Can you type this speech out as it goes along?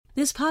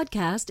This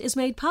podcast is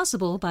made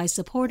possible by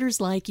supporters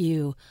like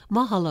you.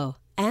 Mahalo.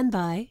 And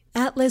by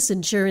Atlas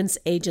Insurance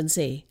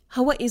Agency,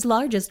 Hawaii's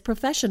largest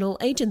professional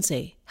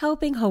agency,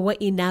 helping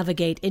Hawaii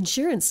navigate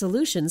insurance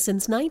solutions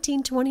since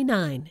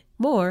 1929.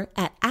 More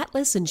at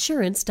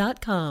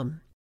atlasinsurance.com.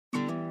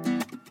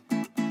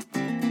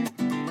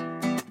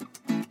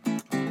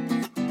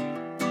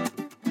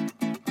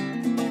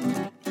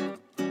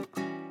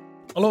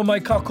 Hello, my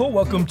kako.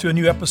 Welcome to a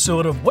new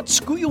episode of What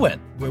School You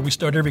Went, where we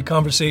start every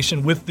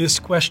conversation with this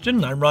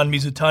question. I'm Ron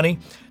Mizutani.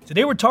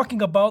 Today we're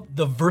talking about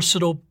the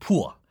versatile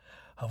pua,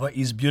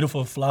 Hawaii's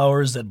beautiful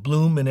flowers that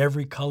bloom in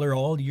every color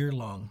all year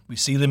long. We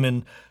see them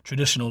in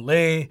traditional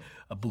lei,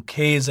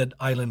 bouquets at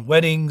island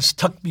weddings,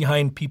 tucked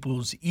behind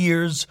people's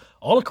ears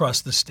all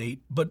across the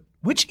state. But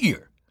which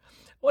ear?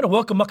 I want to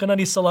welcome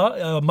Makanani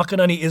Salah.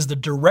 Makanani is the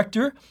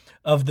director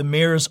of the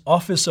Mayor's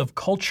Office of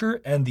Culture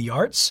and the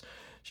Arts.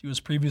 She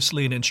was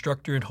previously an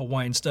instructor in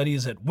Hawaiian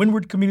Studies at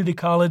Windward Community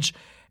College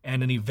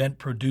and an event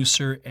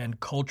producer and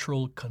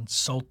cultural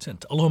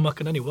consultant. Aloha,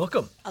 Makanani.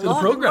 Welcome to the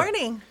program. Good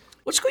morning.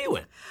 What school you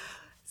in?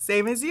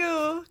 Same as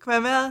you,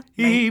 Kamehameha.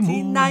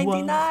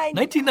 1999.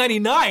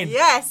 1999?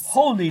 Yes.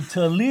 Holy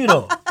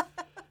Toledo.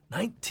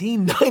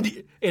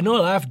 1990. Hey, no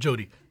laugh,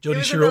 Jody. Jody It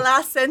was Shiro. in the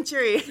last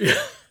century.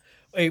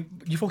 Hey,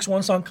 you folks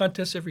won song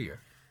contests every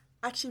year.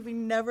 Actually, we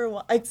never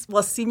won.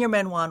 Senior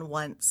men won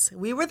once.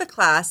 We were the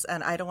class,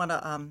 and I don't want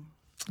to...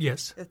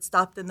 Yes. It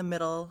stopped in the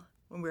middle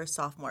when we were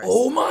sophomores.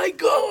 Oh, my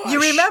gosh. You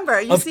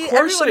remember. You of see,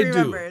 course everyone I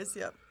remembers.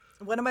 Yep.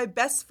 One of my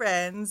best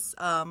friends,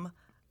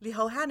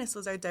 Liho Hannes,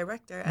 was our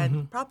director,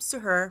 and props to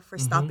her for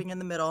stopping in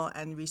the middle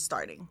and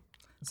restarting.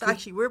 So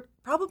actually, we're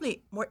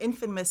probably more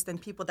infamous than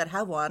people that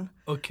have won.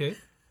 Okay.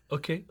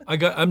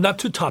 I'm not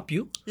to top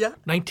you. Yeah.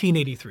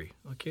 1983.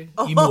 Okay.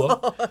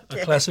 Imua,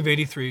 a class of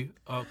 83.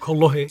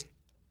 Kolohe,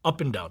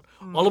 up and down.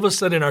 All of a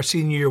sudden, our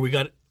senior year, we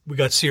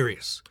got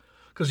serious.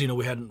 Because,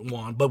 we hadn't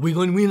won. But we're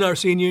going to win our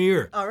senior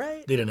year. All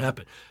right. They didn't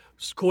happen.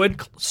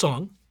 Co-ed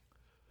song.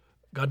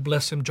 God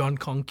bless him, John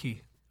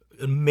Conkey.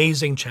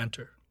 Amazing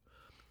chanter.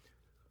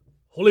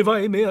 Holy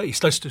vai mea. He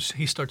starts to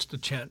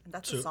chant. And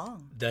that's the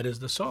song. That is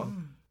the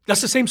song.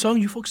 That's the same song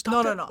you folks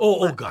taught? No.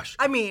 Oh, gosh.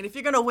 I mean, if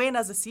you're going to win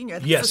as a senior,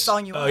 that's Yes. the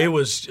song you want. It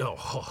was,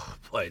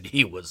 boy,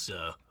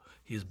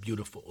 he's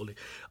beautiful. Oli.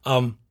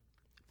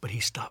 But he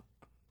stopped.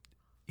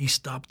 He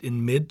stopped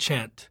in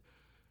mid-chant.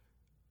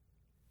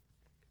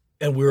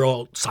 And we're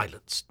all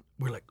silenced.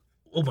 We're like,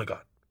 oh, my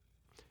God.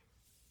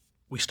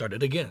 We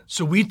started again.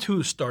 So we,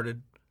 too,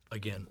 started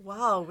again.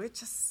 Wow, we're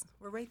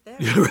right there.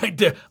 You're right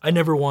there. I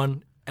never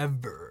won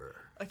ever.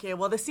 Okay,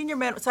 well, the senior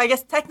men, so I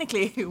guess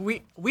technically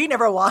we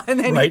never won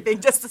anything, Right.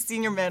 just the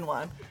senior men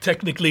won.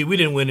 Technically, we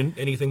didn't win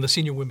anything. The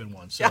senior women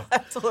won. So. Yeah,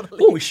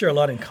 totally. Oh, we share a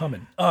lot in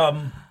common.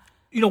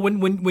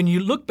 When you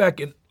look back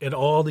at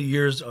all the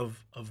years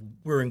of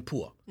wearing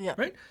pua, Yeah.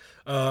 right?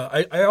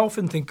 I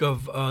often think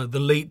of the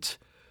late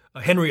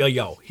Henry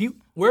Ayau.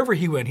 Wherever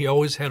he went, he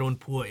always had on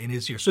pua in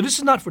his ear. So this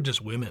is not for just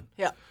women.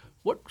 Yeah.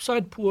 What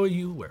side pua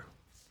you wear?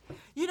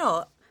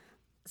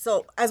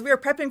 So as we were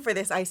prepping for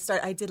this,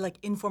 I did like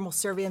informal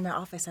survey in my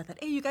office. I thought,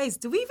 hey, you guys,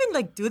 do we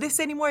even do this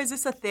anymore? Is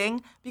this a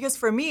thing? Because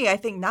for me, I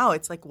think now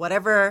it's like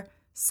whatever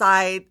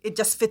side, it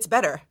just fits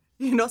better.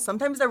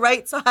 Sometimes the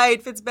right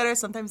side fits better,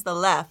 sometimes the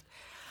left.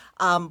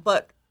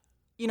 But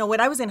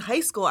when I was in high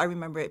school, I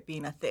remember it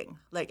being a thing.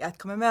 Like at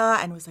Kamehameha,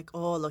 and it was like,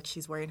 oh, look,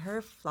 she's wearing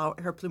her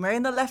plumeria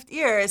in the left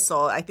ear,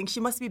 so I think she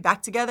must be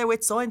back together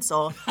with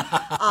so-and-so.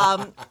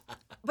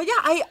 But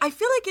yeah, I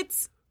feel like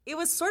it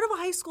was sort of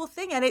a high school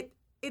thing, and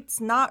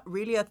it's not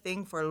really a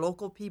thing for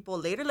local people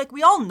later. Like,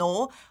 we all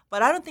know,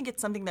 but I don't think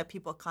it's something that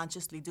people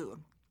consciously do.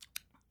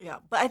 Yeah,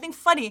 but I think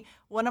funny,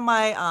 one of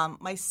my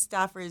my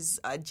staffers,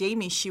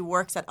 Jamie, she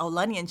works at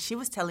Aulani, and she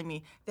was telling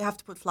me they have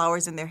to put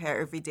flowers in their hair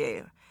every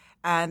day.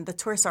 And the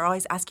tourists are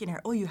always asking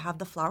her, oh, you have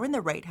the flower in the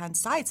right-hand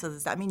side, so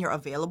does that mean you're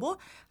available?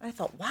 And I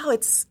thought, wow,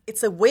 it's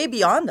a way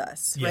beyond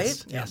us,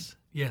 right?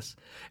 Yes.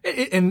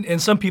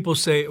 And some people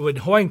say, with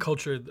Hawaiian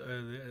culture,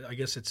 I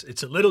guess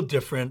it's a little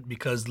different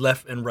because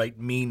left and right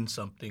mean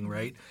something,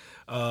 right?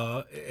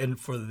 And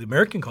for the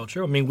American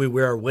culture, we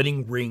wear our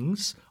wedding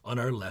rings on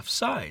our left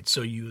side.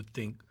 So you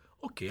think,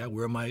 okay, I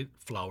wear my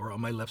flower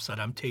on my left side,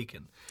 I'm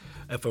taken.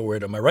 If I wear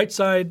it on my right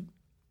side,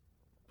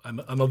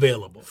 I'm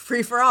available.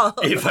 Free for all.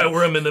 If I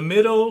wear them in the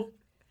middle,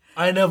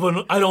 I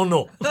don't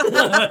know.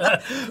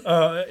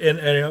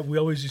 and we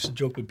always used to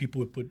joke when people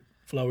would put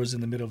flowers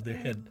in the middle of their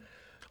head.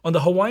 On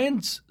the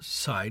Hawaiian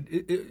side,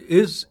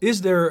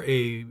 is there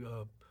a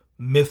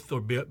myth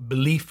or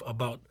belief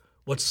about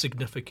what's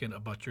significant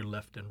about your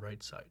left and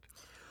right side?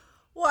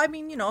 Well,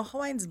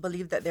 Hawaiians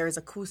believe that there is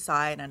a ku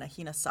side and a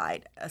hina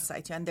side,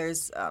 and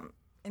there's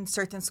in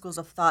certain schools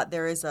of thought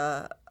there is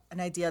an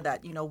idea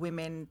that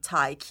women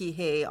tie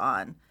kihei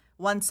on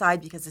one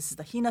side because this is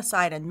the hina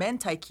side, and men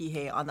tie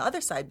kihei on the other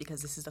side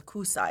because this is the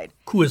ku side.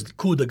 Ku is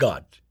the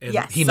god, and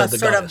yes, hina so the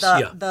sort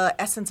goddess. of the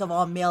essence of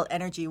all male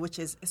energy, which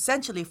is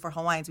essentially for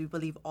Hawaiians, we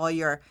believe all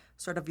your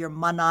your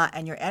mana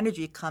and your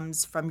energy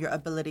comes from your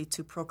ability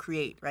to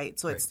procreate, right?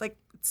 So it's like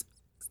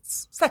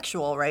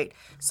sexual, right?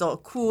 So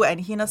ku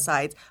and hina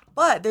sides.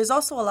 But there's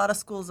also a lot of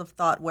schools of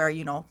thought where,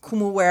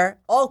 kumu wear,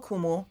 all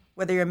kumu,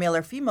 whether you're male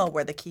or female,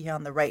 wear the kiha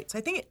on the right. So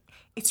I think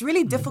it's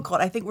really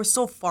difficult. I think we're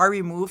so far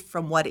removed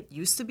from what it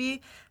used to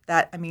be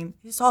that,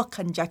 it's all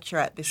conjecture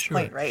at this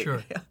point, right?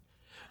 Sure.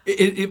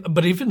 Yeah.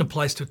 But it even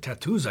applies to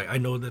tattoos. I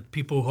know that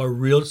people who are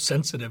real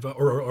sensitive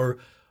or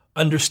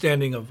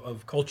understanding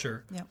of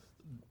culture, Yeah.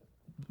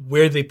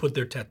 where they put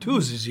their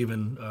tattoos is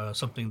even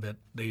something that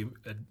they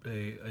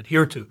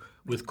adhere to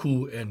with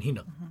ku and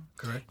hina,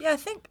 correct? Yeah, I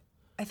think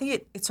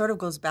it sort of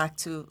goes back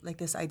to like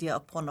this idea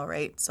of pono,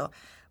 right? So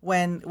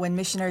when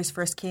missionaries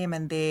first came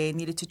and they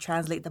needed to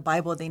translate the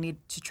Bible, they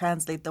needed to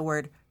translate the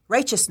word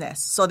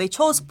righteousness. So they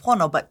chose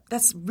pono, but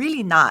that's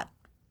really not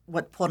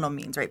what pono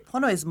means, right?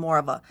 Pono is more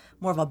of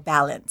a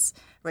balance,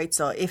 right?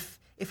 So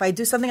if I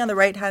do something on the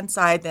right-hand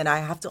side, then I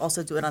have to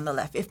also do it on the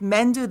left. If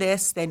men do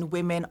this, then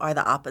women are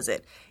the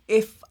opposite.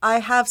 If I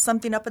have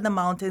something up in the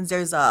mountains,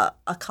 there's a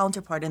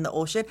counterpart in the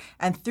ocean.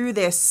 And through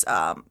this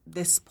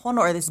pono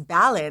or this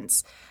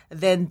balance,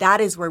 then that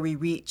is where we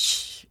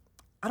reach,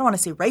 I don't want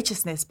to say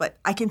righteousness, but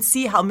I can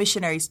see how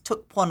missionaries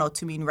took pono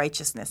to mean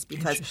righteousness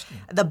because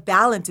the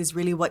balance is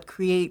really what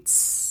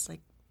creates,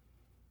 like,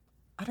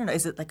 I don't know,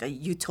 is it like a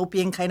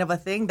utopian kind of a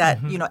thing that,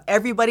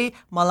 everybody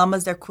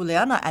malamas their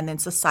kuleana and then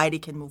society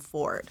can move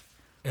forward.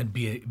 And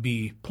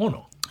be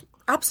pono.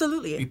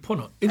 Absolutely. Be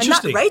pono. And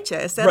Interesting. not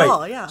righteous at Right.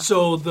 all, yeah.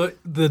 So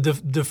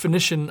the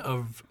definition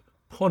of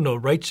pono,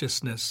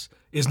 righteousness,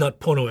 is not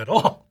pono at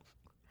all.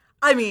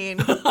 I mean,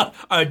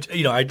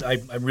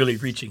 I'm really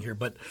reaching here,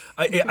 but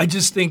I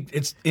just think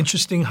it's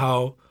interesting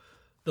how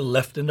the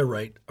left and the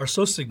right are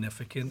so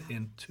significant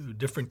into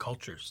different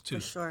cultures too.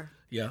 for sure.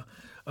 Yeah.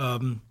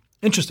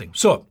 Interesting.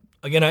 So,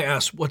 again, I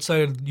asked, what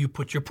side do you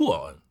put your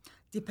pua on?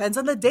 Depends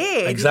on the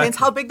day. Exactly. Depends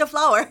how big the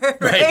flower,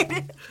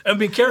 right?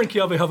 Karen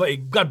Kiave Hawaii,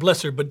 God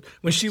bless her, but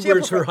when she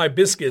wears her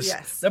hibiscus,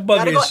 Yes. that bug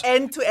Gotta is... go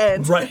end to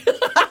end. Right.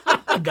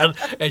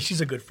 And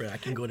she's a good friend. I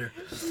can go there.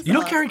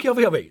 Karen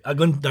Kiave Hawaii, I'm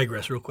going to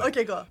digress real quick.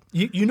 Okay, go.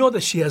 You know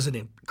that she has an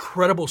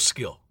incredible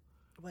skill.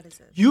 What is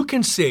it? You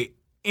can say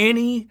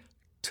any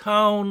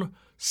town,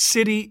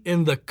 city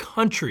in the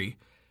country,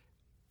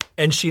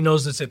 and she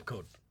knows the zip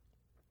code.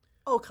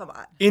 Oh, come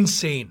on.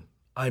 Insane.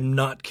 I'm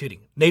not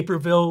kidding.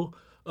 Naperville,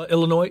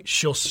 Illinois,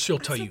 she'll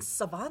tell you. It's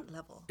savant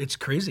level. It's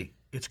crazy.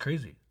 It's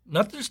crazy.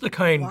 Not just the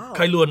kind, Wow.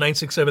 Kailua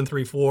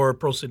 96734,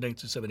 Prosit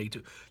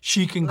 96782.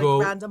 She can Like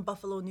go. random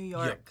Buffalo, New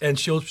York. And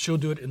she'll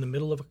do it in the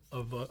middle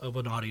of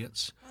an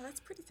audience. Oh, that's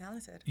pretty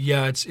talented.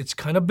 Yeah, it's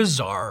kind of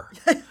bizarre.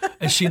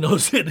 And she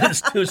knows it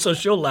is too, so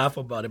she'll laugh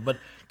about it. But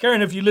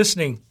Karen, if you're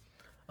listening,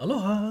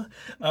 aloha.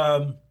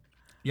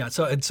 Yeah,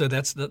 so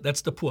that's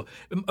the pua.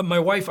 My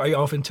wife, I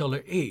often tell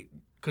her, hey,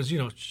 because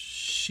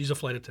she's a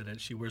flight attendant,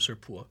 she wears her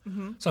pua.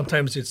 Mm-hmm.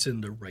 Sometimes it's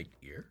in the right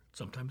ear,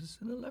 sometimes it's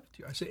in the left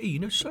ear. I say, hey,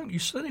 you're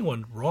sending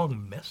one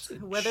wrong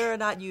message. Whether or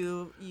not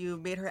you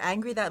made her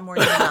angry that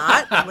morning or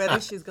not, whether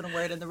she's going to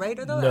wear it in the right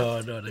or the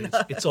left. No,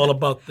 it's all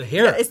about the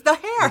hair. Yeah, it's the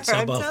hair. It's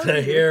about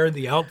the hair,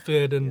 the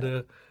outfit,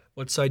 and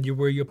what side you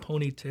wear your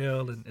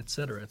ponytail, and et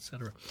cetera, et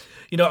cetera.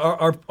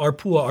 Our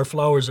pua, our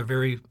flowers are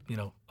very,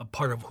 a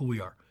part of who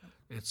we are.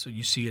 So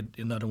you see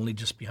it not only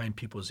just behind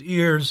people's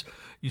ears,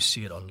 you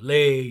see it on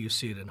lei, you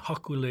see it in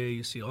hakule,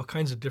 you see all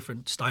kinds of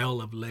different style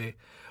of lei.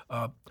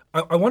 I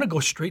want to go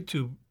straight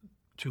to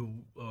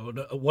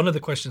one of the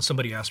questions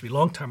somebody asked me a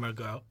long time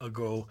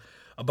ago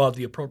about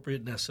the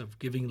appropriateness of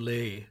giving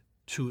lei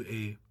to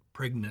a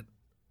pregnant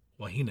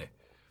wahine.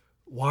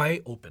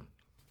 Why open?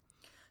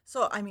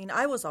 So,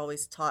 I was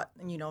always taught,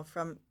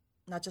 from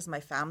not just my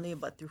family,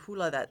 but through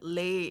hula, that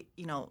lei,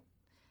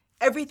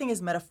 everything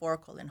is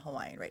metaphorical in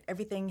Hawaiian, right?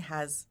 Everything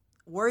has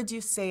words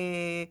you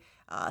say,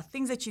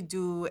 things that you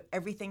do,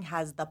 everything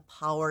has the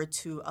power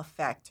to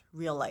affect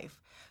real life.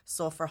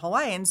 So for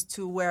Hawaiians,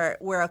 to wear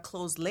a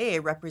closed lei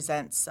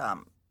represents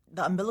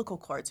the umbilical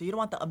cord. So you don't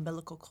want the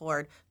umbilical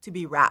cord to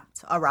be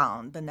wrapped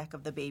around the neck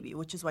of the baby,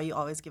 which is why you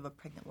always give a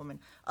pregnant woman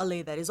a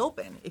lei that is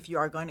open if you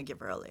are going to give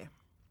her a lei.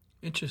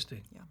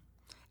 Interesting. Yeah.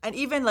 And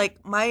even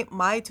like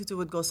my tutu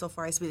would go so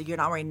far as to be, you're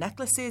not wearing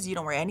necklaces, you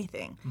don't wear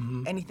anything,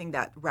 anything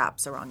that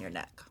wraps around your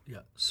neck. Yeah.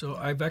 So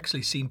I've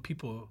actually seen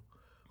people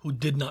who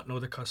did not know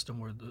the custom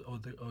or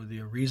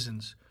the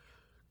reasons,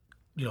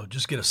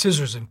 just get a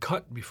scissors and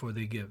cut before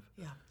they give.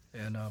 Yeah.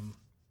 And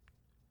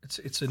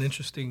it's an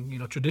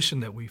interesting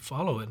tradition that we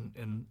follow,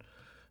 and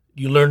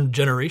you learn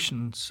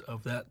generations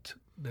of that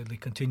they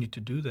continue to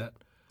do that.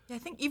 Yeah, I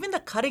think even the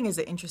cutting is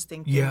an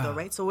interesting thing, though,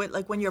 right? So,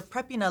 when you're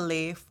prepping a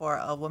lei for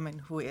a woman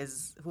who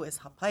is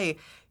hapai,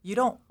 you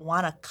don't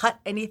want to cut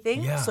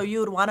anything. Yeah. So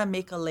you would want to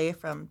make a lei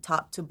from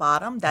top to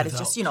bottom that is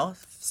just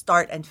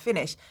start and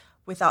finish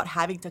without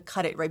having to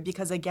cut it, right?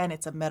 Because again,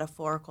 it's a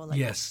metaphorical.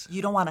 Yes.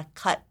 You don't want to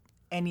cut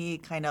any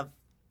kind of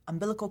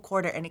umbilical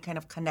cord or any kind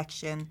of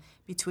connection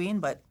between,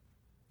 but.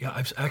 Yeah,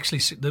 I've actually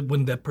seen that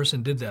when that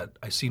person did that,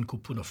 I seen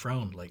Kupuna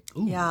frown like,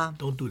 ooh,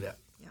 don't do that.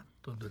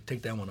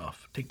 Take that one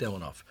off. Take that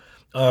one off.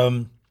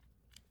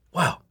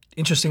 Wow,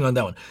 interesting on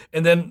that one.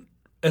 And then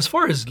as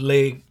far as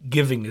lei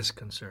giving is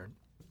concerned,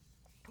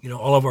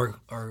 all of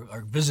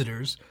our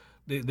visitors,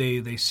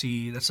 they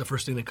see that's the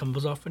first thing that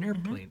comes off an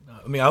airplane.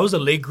 I mean, I was a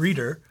lay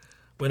greeter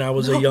when I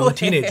was a young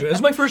teenager. It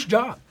was my first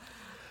job.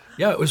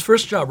 Yeah, it was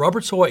first job.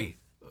 Robert's Hawaii.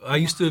 I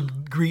used to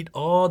greet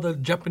all the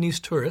Japanese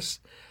tourists,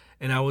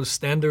 and I would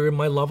stand there in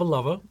my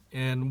lava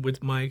and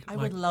with my. I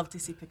would love to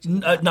see pictures.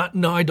 Of that.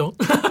 No, I don't.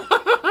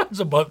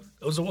 It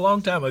was a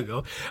long time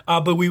ago,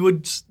 but we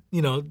would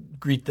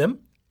greet them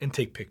and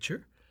take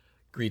picture,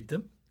 greet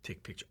them,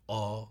 take picture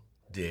all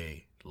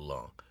day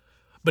long.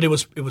 But it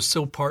was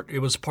part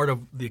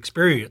of the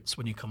experience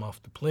when you come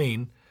off the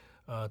plane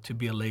to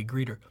be a lay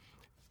greeter.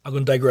 I'm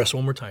going to digress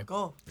one more time.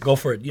 Go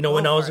for it.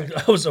 When I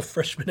was a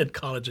freshman at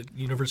college at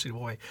University of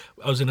Hawaii,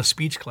 I was in a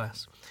speech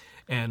class,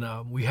 and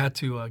we had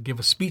to give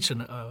a speech,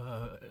 an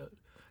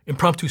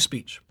impromptu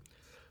speech.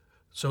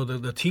 So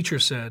the teacher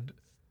said,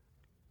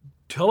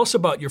 "Tell us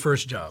about your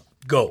first job.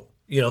 Go."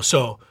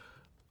 So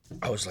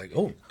I was like,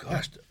 "Oh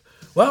gosh."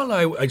 Well,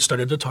 I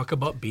started to talk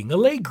about being a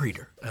lay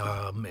greeter,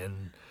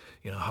 and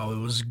how it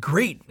was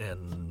great,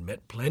 and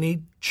met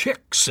plenty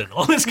chicks and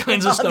all this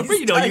kinds of stuff.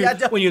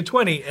 When you're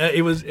 20,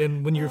 it was,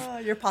 and when you're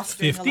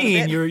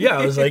 15,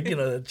 I was like,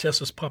 the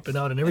chest was popping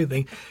out and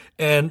everything.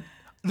 And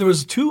there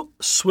was 2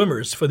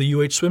 swimmers for the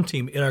UH swim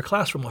team in our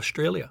class from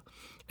Australia,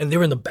 and they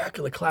were in the back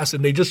of the class,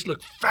 and they just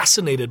looked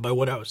fascinated by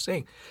what I was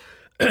saying.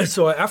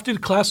 So after the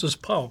class was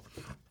Pau,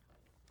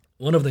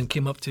 one of them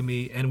came up to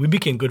me, and we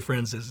became good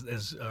friends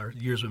as our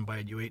years went by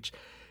at UH.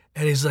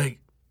 And he's like,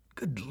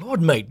 "Good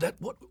Lord, mate, that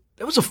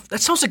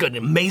sounds like an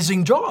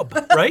amazing job,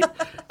 right?"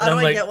 How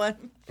do I get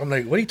one? I'm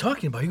like, "What are you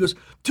talking about?" He goes,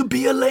 "To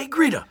be a lay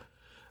greeter."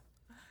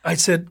 I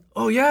said,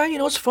 "Oh yeah,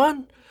 it's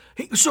fun."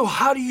 So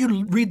how do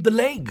you read the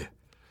leg?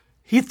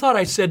 He thought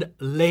I said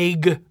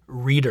leg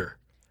reader.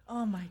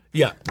 Oh my.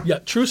 Yeah,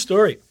 true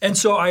story. And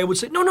so I would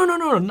say, no,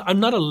 I'm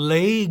not a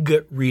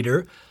leg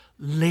reader,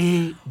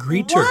 lay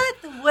greeter.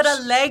 What would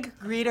a leg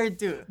greeter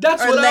do?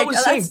 That's what I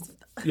was saying.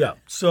 Yeah,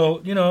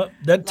 so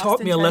that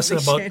taught me a lesson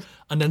about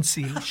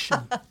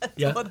enunciation.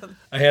 Yeah, totally.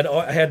 I had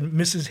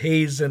Mrs.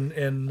 Hayes and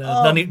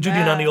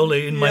Judy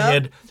Naniole in my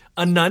head.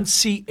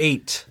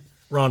 Enunciate,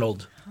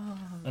 Ronald.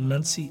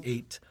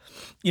 Enunciate.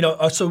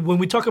 So when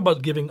we talk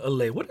about giving a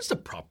lei, what is the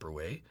proper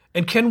way?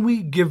 And can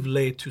we give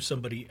lei to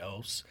somebody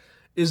else?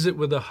 Is it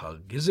with a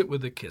hug? Is it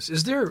with a kiss?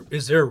 Is there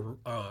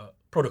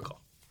protocol?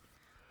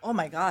 Oh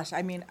my gosh!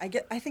 I mean,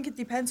 I think it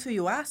depends who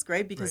you ask,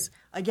 right? Because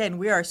again,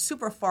 we are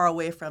super far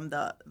away from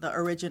the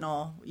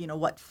original,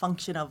 what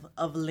function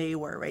of lei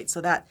were, right?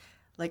 So that,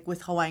 like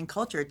with Hawaiian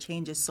culture,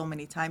 changes so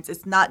many times.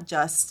 It's not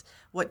just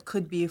what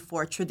could be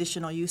for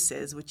traditional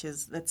uses, which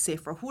is, let's say,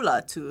 for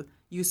hula, to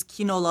use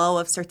kinolo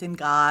of certain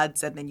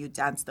gods, and then you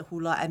dance the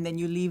hula, and then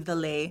you leave the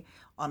lei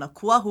on a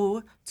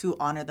kuahu to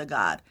honor the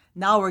god.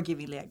 Now we're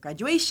giving lei at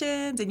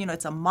graduations, and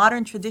it's a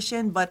modern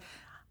tradition, but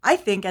I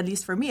think, at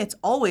least for me, it's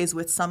always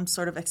with some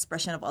sort of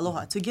expression of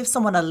aloha. To give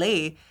someone a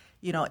lei,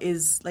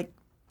 is like,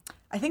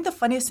 I think the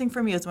funniest thing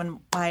for me is when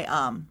my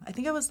I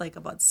think I was like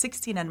about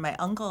 16, and my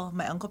uncle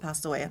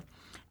passed away,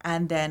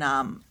 and then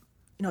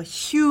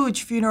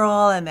huge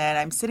funeral, and then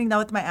I'm sitting down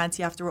with my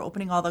auntie after we're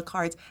opening all the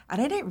cards,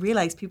 and I didn't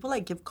realize people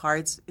give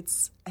cards.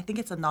 I think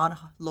it's a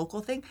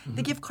non-local thing. Mm-hmm.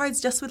 They give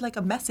cards just with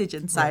a message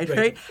inside,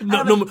 right?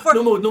 No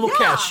more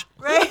cash,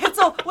 right?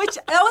 So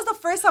that was the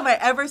first time I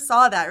ever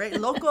saw that, right?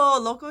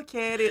 Local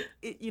kid,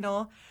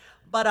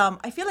 but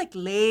I feel like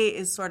lei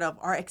is sort of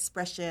our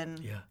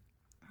expression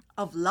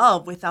of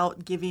love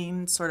without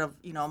giving sort of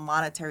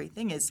monetary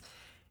thing is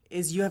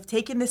you have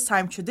taken this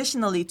time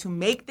traditionally to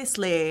make this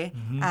lei,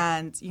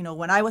 and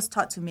when I was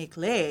taught to make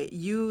lei,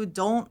 you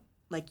don't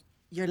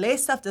your lei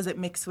stuff doesn't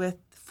mix with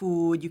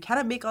food. You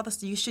cannot make all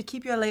this. You should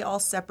keep your lei all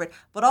separate.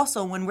 But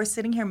also, when we're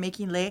sitting here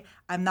making lei,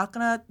 I'm not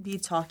gonna be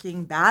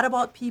talking bad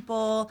about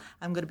people.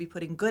 I'm gonna be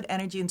putting good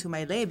energy into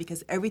my lei,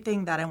 because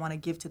everything that I want to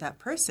give to that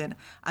person,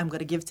 I'm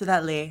gonna give to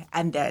that lei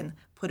and then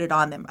put it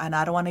on them. And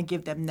I don't want to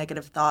give them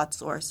negative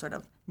thoughts or sort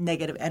of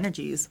negative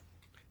energies.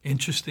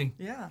 Interesting.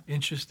 Yeah.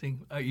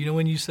 Interesting.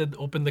 When you said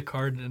open the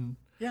card, and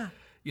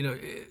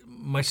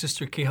my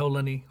sister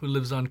Kehaulani, who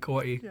lives on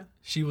Kauai,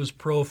 she was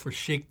pro for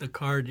shake the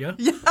card, yeah?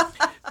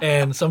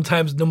 And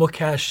sometimes no more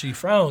cash, she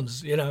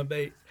frowns,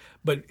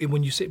 but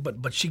when you say,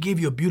 but she gave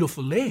you a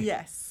beautiful lei.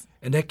 Yes.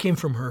 And that came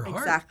from her heart.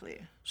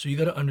 Exactly. So you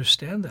got to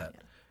understand that.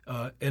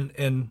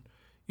 And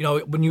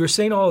when you were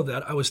saying all of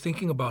that, I was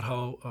thinking about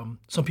how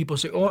some people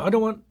say, "Oh, I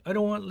don't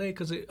want lei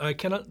because I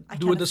cannot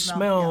do with the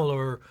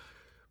smell,"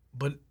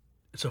 but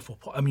it's a faux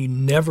pas. I mean, you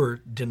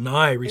never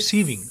deny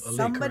receiving a lei.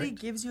 Somebody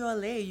gives you a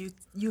lei,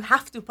 you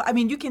have to.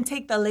 You can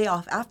take the lei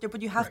off after,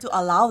 but you have to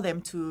allow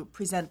them to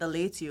present the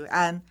lei to you.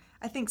 And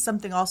I think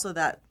something also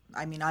that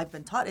I've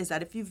been taught is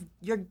that if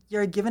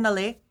you're given a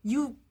lei,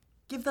 you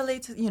give the lei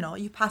to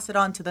you pass it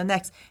on to the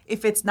next.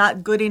 If it's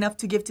not good enough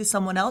to give to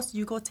someone else,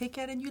 you go take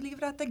it and you leave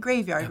it at the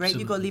graveyard, right?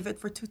 You go leave it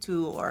for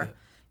tutu, or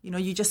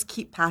you just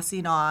keep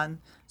passing on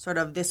sort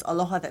of this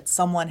aloha that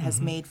someone has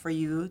made for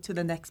you to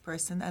the next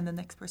person and the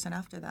next person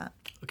after that.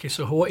 Okay,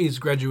 so Hawaii's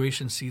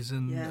graduation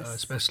season,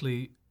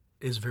 especially,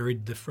 is very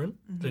different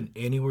than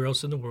anywhere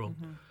else in the world.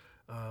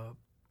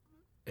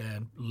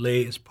 and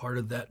lei is part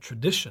of that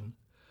tradition.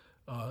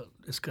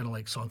 It's kind of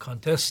like song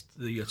contest.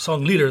 The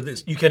song leader,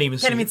 you can't even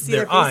see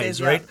their eyes,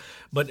 faces, right? yeah.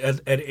 But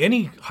at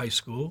any high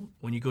school,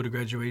 when you go to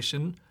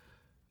graduation,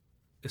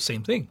 the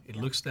same thing. It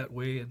looks that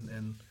way.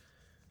 And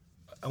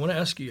I want to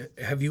ask you,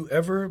 have you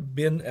ever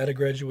been at a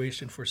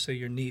graduation for, say,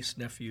 your niece,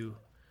 nephew,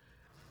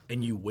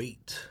 and you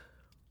wait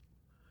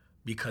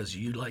because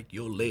you like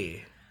your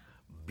lei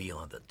be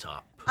on the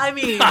top? I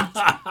mean,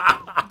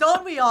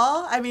 don't we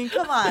all? I mean,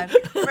 come on,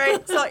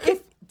 right? So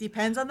if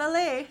depends on the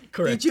lei.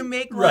 Correct. Did you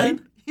make Right.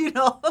 one? You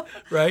know,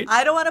 Right.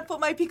 I don't want to put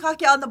my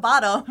pikake on the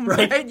bottom,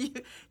 Right.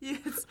 right?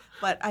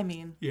 But I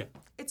mean, Yeah.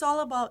 it's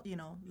all about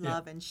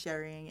love and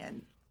sharing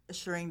and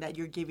assuring that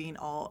you're giving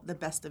all the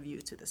best of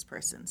you to this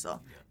person.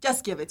 So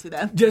just give it to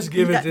them. Just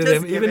give it to Just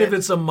them, give even it. if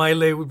it's a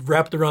maile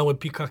wrapped around with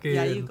pikake.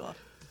 Yeah, and, you go.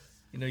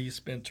 You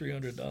spend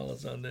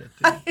 $300 on that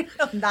thing.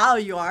 Now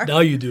you are. Now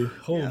you do.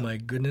 Oh, my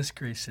goodness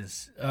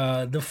gracious.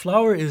 The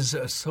flower is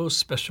so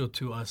special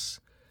to us.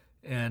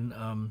 And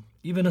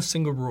even a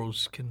single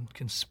rose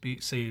can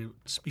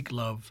speak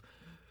love.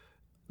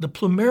 The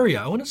plumeria,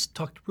 I want to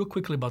talk real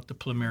quickly about the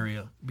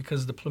plumeria,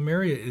 because the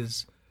plumeria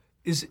is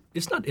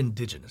it's not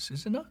indigenous,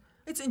 is it not?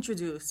 It's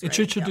introduced. It's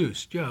right?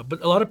 introduced, yeah.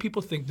 But a lot of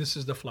people think this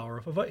is the flower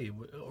of Hawaii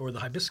or the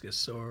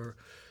hibiscus. Or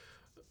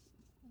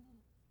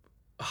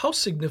how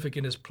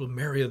significant is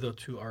plumeria though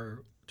to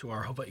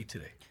our Hawaii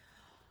today?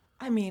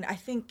 I mean, I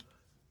think,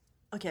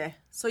 okay,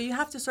 so you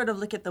have to sort of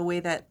look at the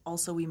way that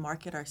also we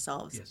market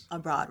ourselves Yes.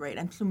 abroad, right?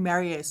 And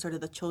plumeria is sort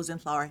of the chosen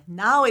flower.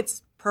 Now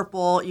it's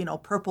purple,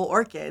 purple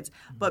orchids.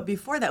 Mm-hmm. But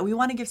before that, we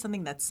want to give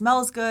something that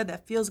smells good,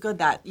 that feels good,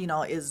 that,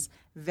 is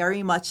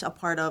very much a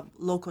part of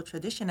local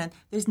tradition. And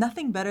there's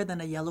nothing better than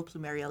a yellow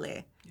plumeria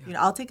lei.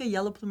 I'll take a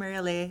yellow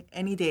plumeria lei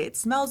any day. It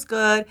smells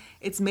good.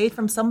 It's made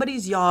from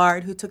somebody's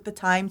yard who took the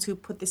time to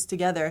put this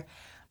together.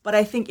 But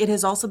I think it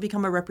has also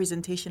become a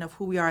representation of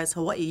who we are as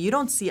Hawaii. You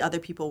don't see other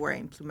people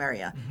wearing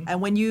plumeria. Mm-hmm.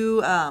 And when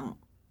you,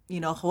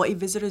 Hawaii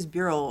Visitors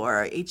Bureau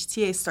or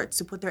HTA starts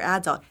to put their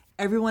ads out,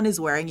 everyone is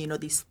wearing,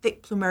 these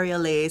thick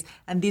plumeria leis.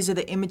 And these are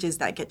the images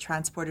that get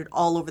transported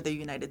all over the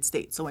United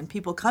States. So when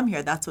people come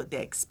here, that's what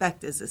they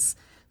expect, is this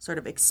sort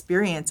of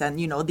experience. And,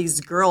 these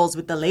girls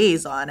with the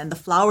leis on and the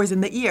flowers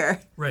in the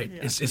ear. Right.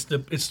 Yeah. It's the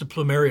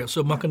plumeria.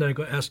 So Makana, I'm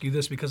going to ask you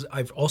this, because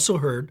I've also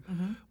heard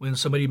when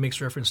somebody makes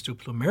reference to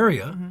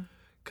plumeria,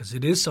 because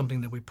it is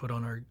something that we put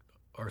on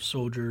our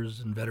soldiers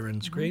and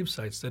veterans' grave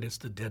sites, that it's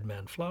the dead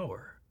man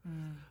flower.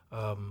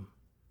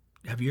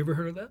 Have you ever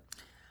heard of that?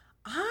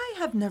 I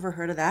have never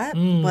heard of that,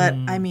 but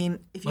I mean,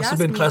 if you Must ask have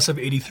been me, class of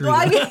 83. No,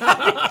 I mean,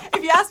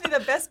 if you ask me,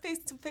 the best place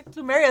to pick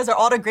plumerias are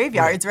all the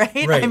graveyards,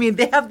 right? Right. I mean,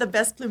 they have the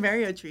best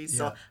plumeria trees.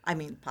 So, Yeah. I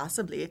mean,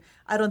 possibly.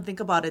 I don't think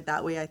about it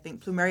that way. I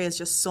think plumeria is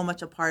just so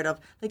much a part of,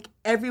 like,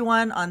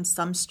 everyone on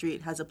some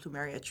street has a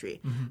plumeria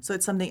tree. So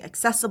it's something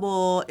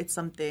accessible. It's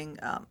something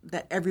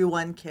that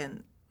everyone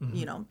can,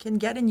 can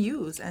get and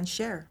use and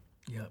share.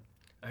 Yeah.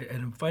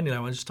 And finally, I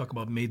want to just talk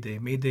about May Day.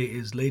 May Day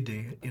is Lei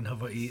Day in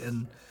Hawaii,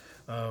 and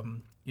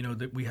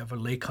that we have a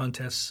lei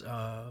contest,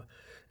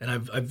 and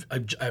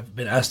I've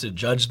been asked to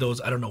judge those.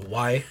 I don't know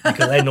why,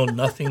 because I know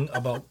nothing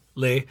about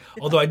lei.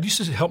 Although I used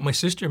to help my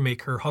sister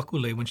make her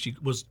haku lei when she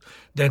was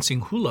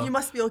dancing hula. You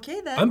must be okay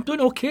then. I'm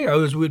doing okay. I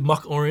was with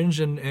mock orange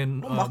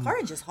and mock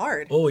orange is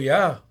hard. Oh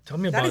yeah, tell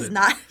me about That it. is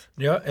not.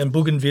 Yeah, and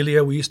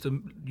bougainvillea, we used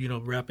to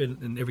wrap it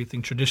in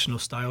everything traditional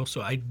style.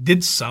 So I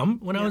did some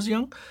when I was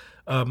young.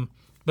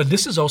 But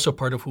this is also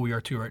part of who we are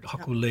too, right?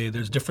 Haku lei.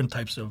 There's different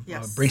types of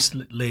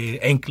bracelet lei,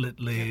 anklet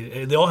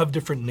lei. They all have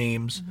different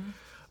names.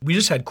 We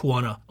just had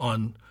Kuana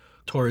on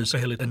Torres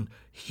Sahele, and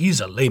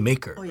he's a lei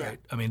maker, right?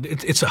 I mean,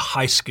 it's a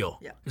high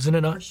skill, isn't it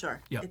not? For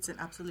sure. Yeah. It's an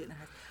absolute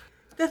high.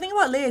 The thing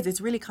about lei is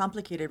it's really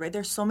complicated, right?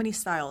 There's so many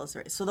styles,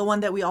 right? So the one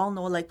that we all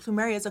know, like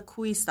plumeria, is a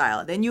kui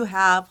style. Then you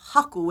have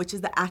haku, which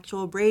is the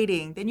actual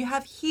braiding. Then you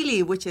have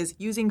hili, which is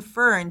using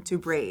fern to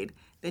braid.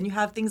 Then you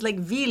have things like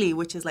vili,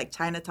 which is like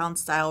Chinatown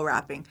style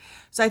wrapping.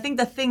 So I think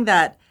the thing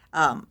that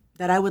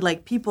that I would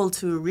like people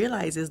to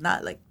realize is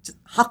not like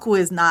haku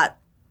is not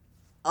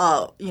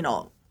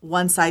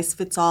one size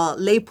fits all.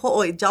 Lei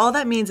po'oi, all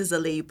that means is a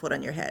lei you put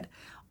on your head.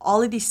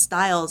 All of these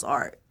styles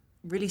are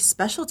really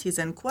specialties,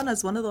 and Kuana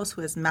is one of those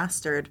who has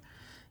mastered,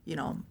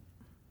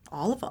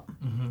 all of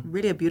them.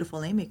 Really a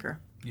beautiful lei maker.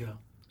 Yeah.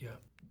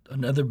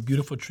 Another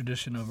beautiful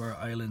tradition of our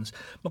islands.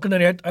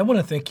 Makanari, I want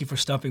to thank you for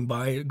stopping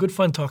by. Good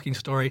fun talking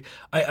story.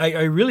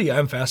 I really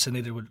am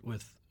fascinated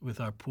with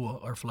our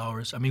pua, our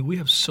flowers. I mean, we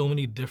have so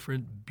many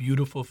different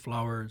beautiful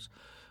flowers,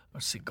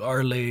 our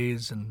cigar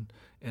leis and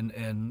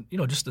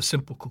just the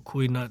simple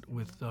kukui nut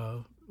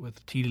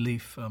with tea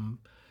leaf.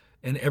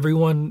 And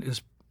everyone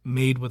is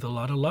made with a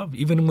lot of love,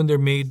 even when they're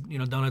made,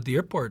 down at the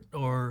airport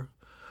or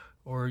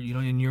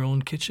in your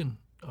own kitchen.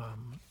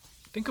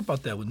 Think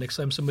about that when next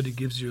time somebody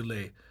gives you a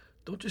lei.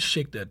 Don't just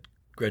shake that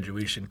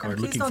graduation card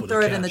And please looking for the cash. don't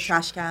throw it in the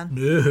trash can.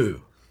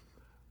 No.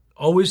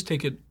 Always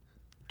take it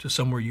to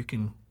somewhere you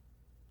can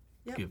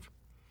give.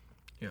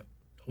 Yeah.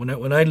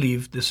 When I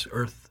leave this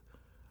earth,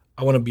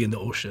 I want to be in the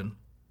ocean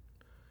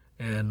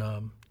and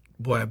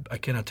boy, I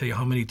cannot tell you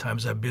how many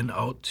times I've been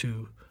out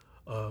to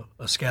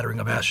a scattering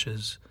of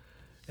ashes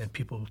and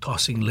people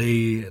tossing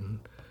lei and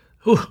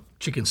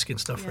chicken skin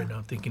stuff right now.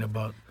 I'm thinking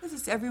about.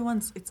 It's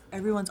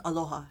everyone's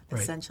aloha,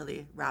 Right.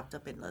 essentially, wrapped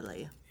up in the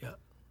lei. Yeah,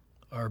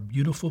 our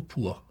beautiful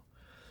pua,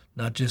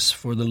 not just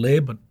for the lei,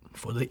 but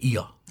for the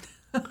ia.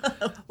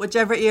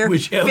 Whichever ear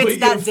Whichever fits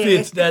that it day.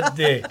 fits that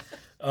day.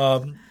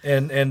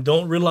 And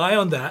don't rely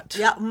on that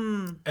Yeah.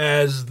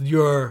 as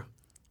your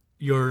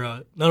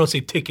not only say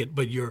ticket,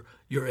 but your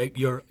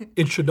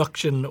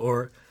introduction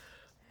or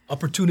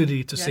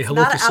opportunity to say It's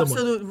hello not to an someone.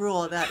 absolute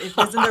rule that if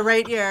it's in the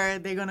right ear,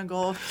 they're gonna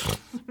go.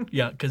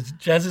 Yeah, because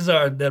chances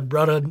are that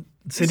brother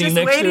sitting just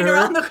next to waiting her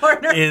around the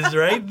corner. is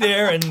right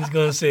there and he's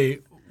going to say,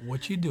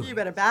 "What you doing?" You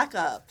better back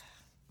up.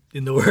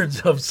 In the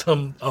words of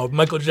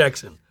Michael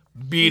Jackson,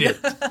 beat it.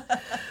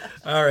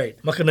 All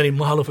right. Makanani,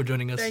 mahalo for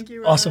joining us. Thank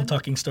you, Ron. Awesome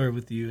talking story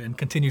with you and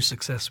continued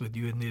success with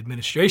you in the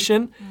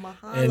administration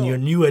Mahalo. and your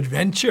new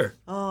adventure.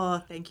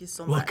 Oh, thank you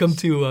so much. Welcome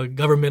to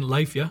government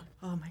life, yeah?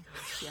 Oh my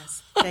gosh,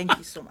 yes. Thank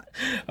you so much.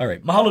 All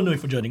right. Mahalo nui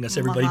for joining us,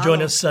 everybody. Mahalo.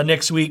 Join us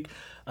next week.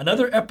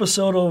 Another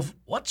episode of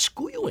What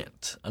School You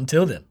Went.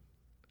 Until then,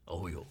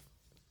 oyo.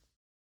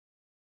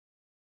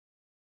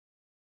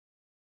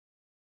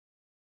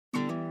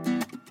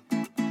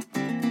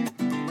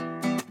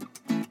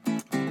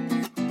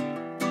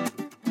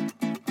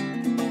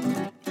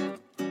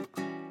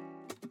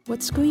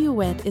 What School You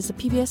Went is a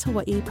PBS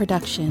Hawaii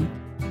production.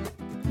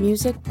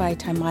 Music by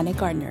Taimane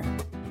Gardner.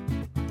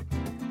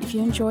 If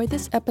you enjoyed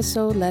this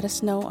episode, let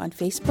us know on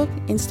Facebook,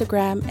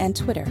 Instagram, and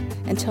Twitter,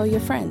 and tell your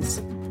friends.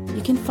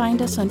 You can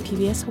find us on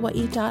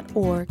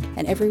pbshawaii.org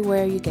and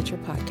everywhere you get your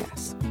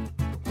podcasts.